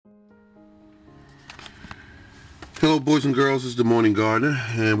Hello boys and girls, this is the Morning Gardener,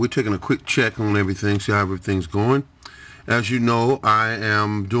 and we're taking a quick check on everything, see how everything's going. As you know, I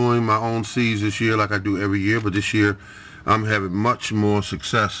am doing my own seeds this year like I do every year, but this year I'm having much more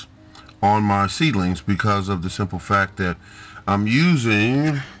success on my seedlings because of the simple fact that I'm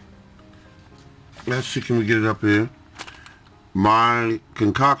using, let's see, can we get it up here, my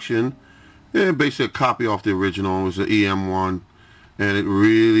concoction, and basically a copy off the original. It was the EM1, and it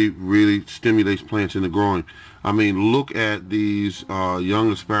really stimulates plants into growing. I mean, look at these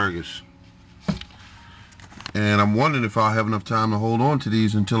young asparagus. And I'm wondering if I'll have enough time to hold on to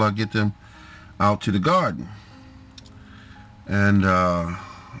these until I get them out to the garden. And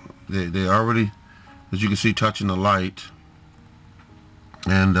they already, as you can see, touching the light.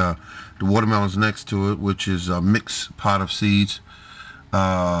 And the watermelon's next to it, which is a mixed pot of seeds.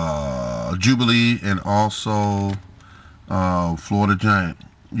 Jubilee and also Florida Giant.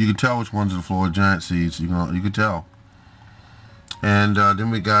 You can tell which ones are the Florida Giant seeds. You can tell. And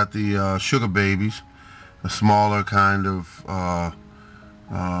then we got the sugar babies, a smaller kind of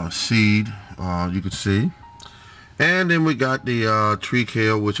seed. You can see. And then we got the tree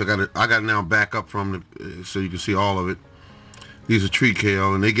kale, which I got now back up from the, so you can see all of it. These are tree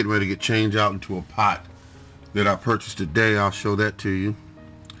kale, and they getting ready to get changed out into a pot that I purchased today. I'll show that to you.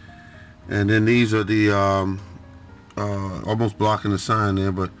 And then these are the almost blocking the sign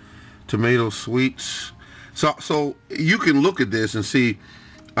there, but tomato sweets. So you can look at this and see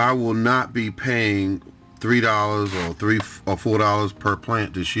I will not be paying $3 or $3 or $4 per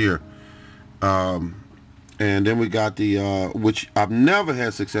plant this year. And then we got the which I've never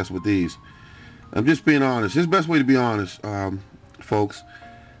had success with these. I'm just being honest. This is the best way to be honest, folks.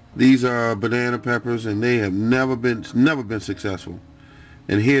 These are banana peppers, and they have never been successful.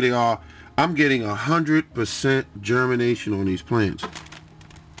 And here they are. I'm getting 100% germination on these plants.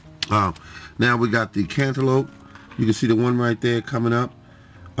 Now we got the cantaloupe. You can see the one right there coming up,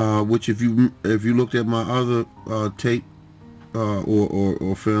 which if you looked at my other tape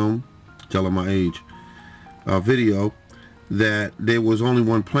or film, telling my age, video, that there was only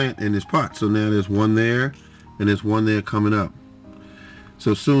one plant in this pot. So now there's one there, and there's one there coming up.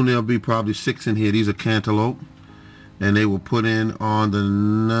 So soon there'll be probably 6 in here. These are cantaloupe, and they were put in on the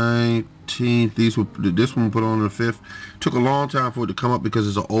 19th. This one put on the 5th. Took a long time for it to come up because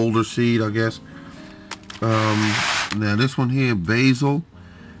it's an older seed, I guess. Now this one here, basil,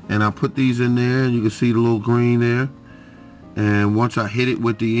 and I put these in there, and you can see the little green there. And once I hit it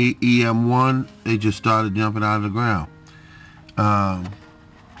with the EM1, they just started jumping out of the ground. Back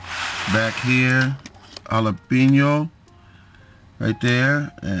here, jalapeno, right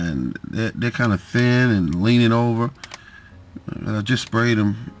there, and they're kind of thin and leaning over. And I just sprayed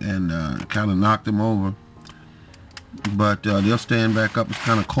them and kind of knocked them over, but they'll stand back up. It's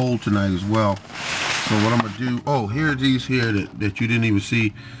kind of cold tonight as well. So what I'm gonna do? Oh, here are these here that you didn't even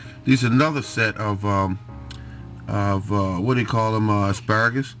see. These are another set of what do you call them?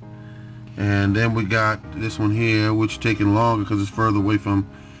 Asparagus. And then we got this one here, which is taking longer because it's further away from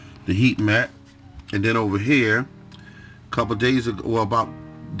the heat mat. And then over here, a couple days ago, well, about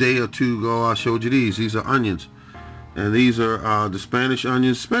a day or two ago, I showed you these. These are onions. And these are the Spanish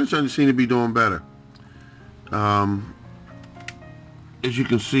onions. Spanish onions seem to be doing better. As you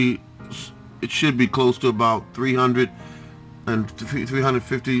can see, it should be close to about 300 and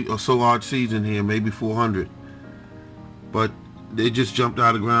 350 or so odd seeds in here, maybe 400. But they just jumped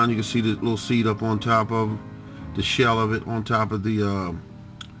out of the ground. You can see the little seed up on top of the shell of it, on top of the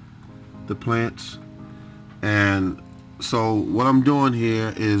plants. And so what I'm doing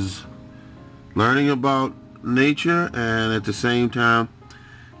here is learning about nature, and at the same time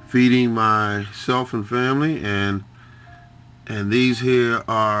feeding myself and family, and these here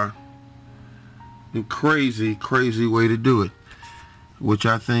are a crazy way to do it, which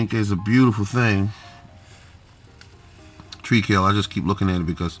I think is a beautiful thing. Tree kale, I just keep looking at it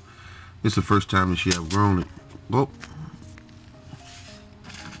because it's the first time this year I've grown it. Oh.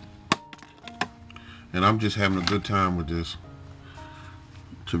 And I'm just having a good time with this.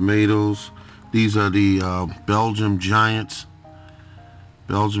 Tomatoes. These are the Belgium Giants.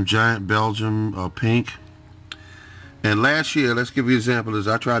 Belgium Giant, Belgium Pink. And last year, let's give you an example, is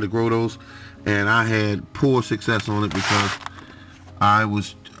I tried to grow those, and I had poor success on it because I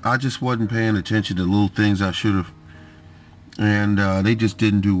just wasn't paying attention to little things I should have. And they just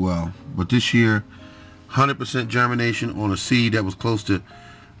didn't do well. But this year, 100% germination on a seed that was close to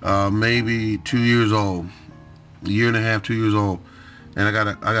maybe 2 years old, a year and a half, 2 years old. And I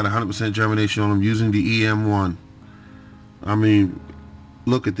got 100% germination on them using the EM1. I mean,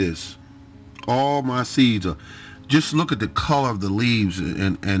 look at this. All my seeds are, just look at the color of the leaves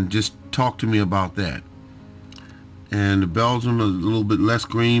and just talk to me about that. And the Belgium is a little bit less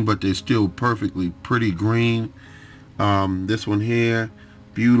green, but they're still perfectly pretty green. This one here,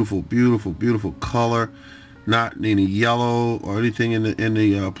 beautiful, beautiful, beautiful color. Not any yellow or anything in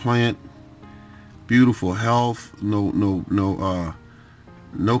the plant. Beautiful health. No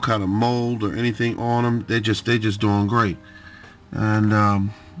kind of mold or anything on them. They're just doing great. And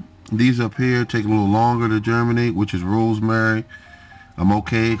these up here take a little longer to germinate, which is rosemary. I'm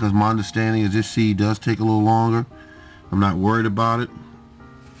okay because my understanding is this seed does take a little longer. I'm not worried about it.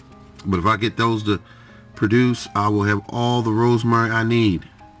 But if I get those to produce, I will have all the rosemary I need.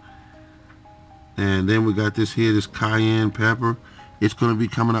 And then we got this here, this cayenne pepper. It's going to be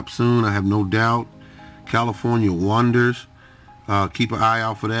coming up soon, I have no doubt. California Wonders. Keep an eye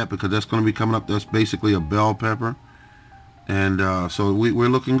out for that because that's going to be coming up. That's basically a bell pepper. And so we're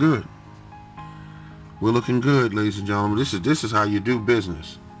looking good. We're looking good, ladies and gentlemen. This is how you do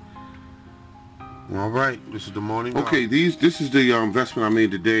business. All right, this is the morning. Okay, this is the investment I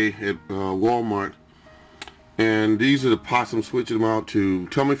made today at Walmart, and these are the pots. I'm switching them out to.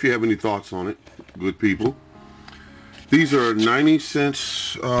 Tell me if you have any thoughts on it, good people. These are 90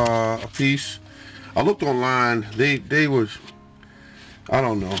 cents a piece. I looked online. They were, I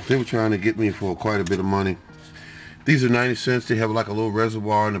don't know. They were trying to get me for quite a bit of money. These are 90 cents. They have like a little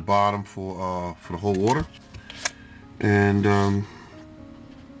reservoir in the bottom for the whole water, and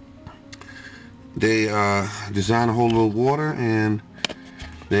they design a whole little water, and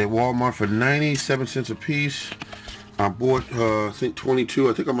they're at Walmart for 97 cents a piece. I bought I think 22.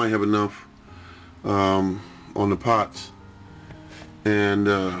 I think I might have enough on the pots. And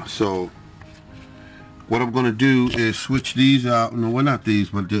so what I'm going to do is switch these out. No, well, not these,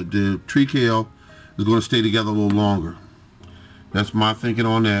 but the tree kale is going to stay together a little longer. That's my thinking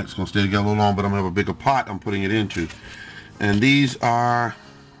on that. It's going to stay together a little longer, but I'm going to have a bigger pot I'm putting it into. And these are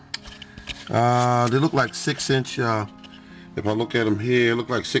they look like 6-inch, if I look at them here, look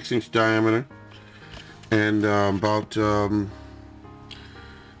like 6-inch diameter, and about I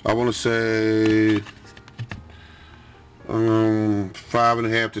want to say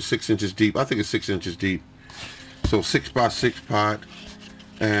 5.5 to 6 inches deep. I think it's 6 inches deep. So 6x6 pot,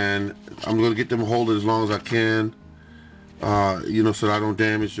 and I'm going to get them hold it as long as I can, you know, so that I don't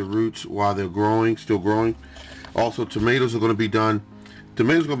damage the roots while they're growing, still growing. Also, tomatoes are going to be done.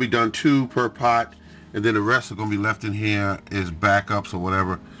 Tomatoes are going to be done 2 per pot, and then the rest are going to be left in here as backups or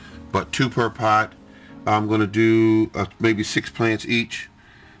whatever. But 2 per pot. I'm going to do maybe 6 plants each,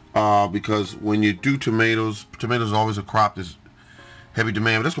 because when you do tomatoes are always a crop that's heavy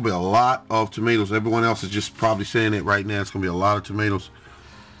demand. But that's going to be a lot of tomatoes. Everyone else is just probably saying it right now. It's going to be a lot of tomatoes.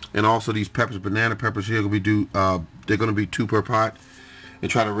 And also these peppers, banana peppers here, they're going to be 2 per pot,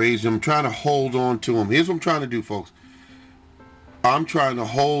 and try to raise them, trying to hold on to them. Here's what I'm trying to do, folks. I'm trying to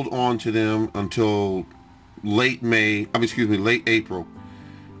hold on to them until late April,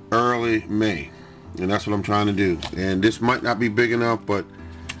 early May. And that's what I'm trying to do. And this might not be big enough, but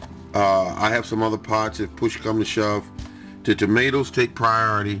I have some other pots if push come to shove. The tomatoes take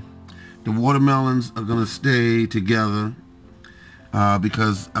priority. The watermelons are going to stay together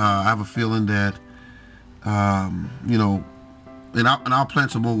because I have a feeling that, you know, and I'll plant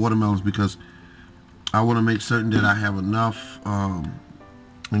some more watermelons because I want to make certain that I have enough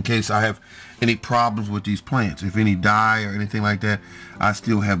in case I have any problems with these plants. If any die or anything like that, I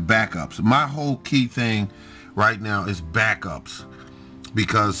still have backups. My whole key thing right now is backups,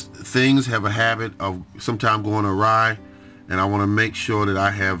 because things have a habit of sometimes going awry, and I want to make sure that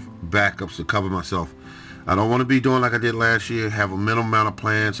I have backups to cover myself. I don't want to be doing like I did last year, have a minimum amount of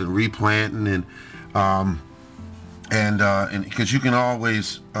plants and replanting, and because you can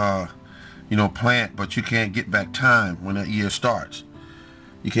always you know, plant, but you can't get back time when that year starts.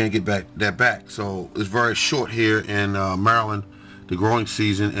 You can't get back. So it's very short here in Maryland, the growing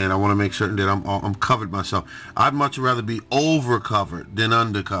season, and I want to make certain that I'm covered myself. I'd much rather be over covered than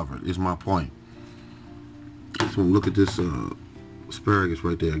under covered, is my point. So look at this asparagus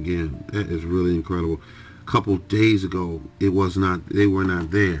right there again. That is really incredible. A couple days ago, they were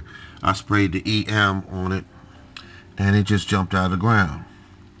not there. I sprayed the EM on it, and it just jumped out of the ground.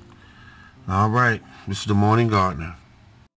 All right, this is the Morning Gardener.